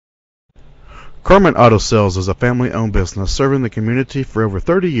Carmen Auto Sales is a family-owned business serving the community for over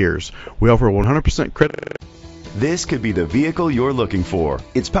 30 years. We offer 100% credit. This could be the vehicle you're looking for.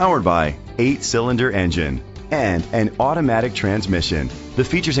 It's powered by 8-cylinder engine and an automatic transmission. The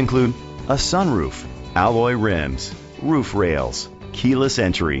features include a sunroof, alloy rims, roof rails, keyless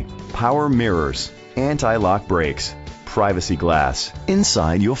entry, power mirrors, anti-lock brakes, privacy glass.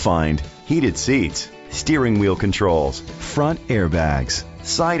 Inside you'll find heated seats, steering wheel controls, front airbags,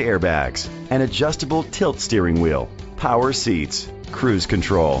 side airbags, an adjustable tilt steering wheel, power seats, cruise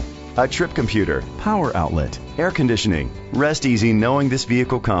control, a trip computer, power outlet, air conditioning. Rest easy knowing this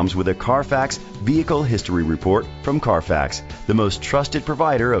vehicle comes with a Carfax Vehicle History Report from Carfax, the most trusted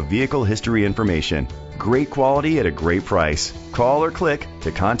provider of vehicle history information. Great quality at a great price. Call or click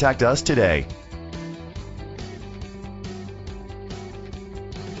to contact us today.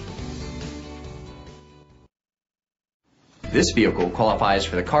 This vehicle qualifies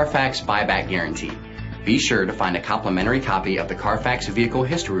for the Carfax buyback guarantee. Be sure to find a complimentary copy of the Carfax Vehicle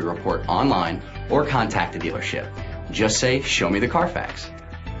History Report online or contact the dealership. Just say, "Show me the Carfax."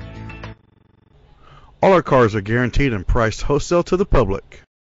 All our cars are guaranteed and priced wholesale to the public.